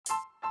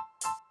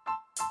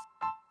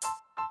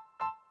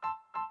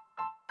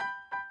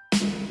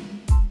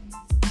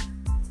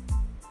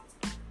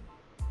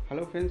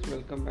Hello friends,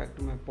 welcome back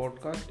to my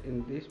podcast.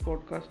 In this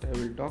podcast, I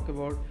will talk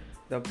about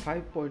the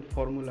 5-point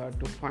formula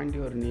to find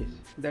your niche.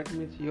 That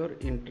means your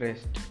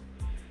interest.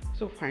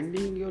 So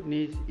finding your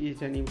niche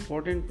is an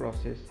important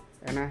process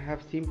and I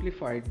have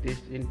simplified this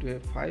into a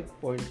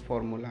 5-point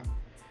formula.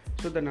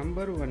 So the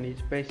number 1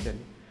 is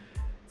passion.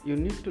 You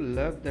need to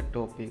love the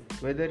topic,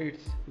 whether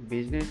it's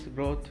business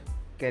growth,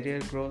 career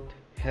growth,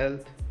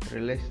 health,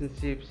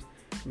 relationships,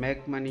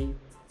 make money,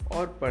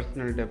 or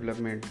personal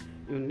development.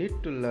 You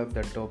need to love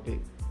the topic.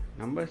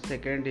 Number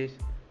second is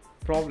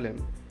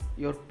problem.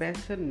 Your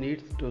passion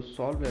needs to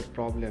solve a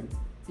problem.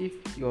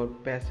 If your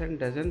passion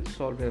doesn't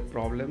solve a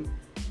problem,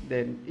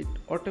 then it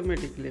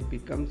automatically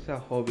becomes a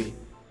hobby.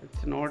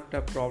 It's not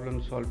a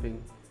problem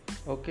solving.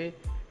 Okay,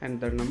 and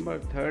the number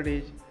third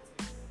is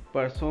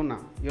persona.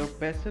 Your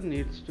passion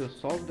needs to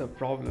solve the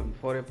problem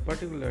for a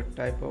particular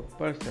type of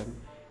person.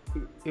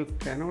 You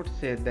cannot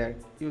say that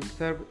you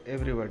serve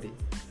everybody.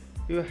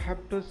 You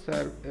have to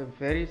serve a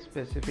very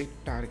specific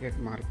target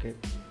market.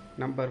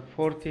 Number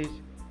fourth is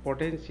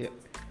potential.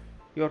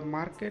 Your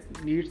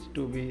market needs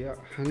to be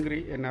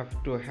hungry enough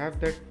to have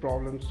that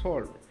problem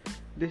solved.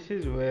 This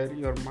is where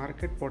your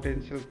market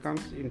potential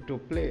comes into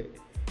play.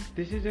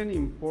 This is an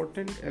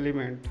important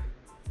element.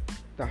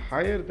 The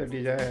higher the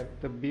desire,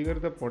 the bigger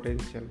the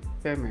potential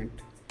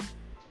payment.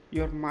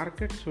 Your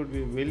market should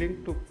be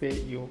willing to pay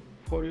you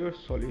for your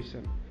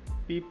solution.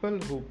 People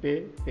who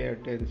pay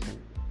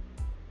attention.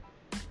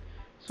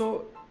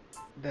 So,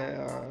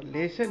 the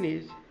lesson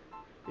is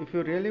if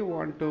you really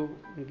want to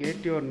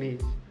get your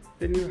niche,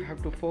 then you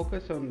have to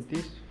focus on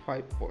these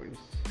 5 points.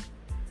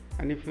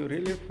 And if you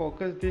really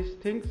focus these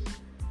things,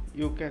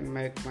 you can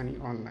make money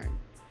online.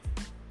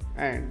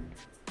 And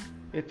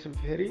it's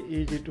very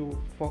easy to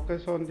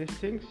focus on these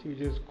things. You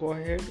just go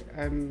ahead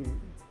and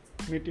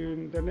meet you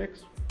in the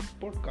next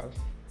podcast.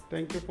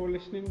 Thank you for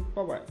listening.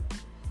 Bye bye.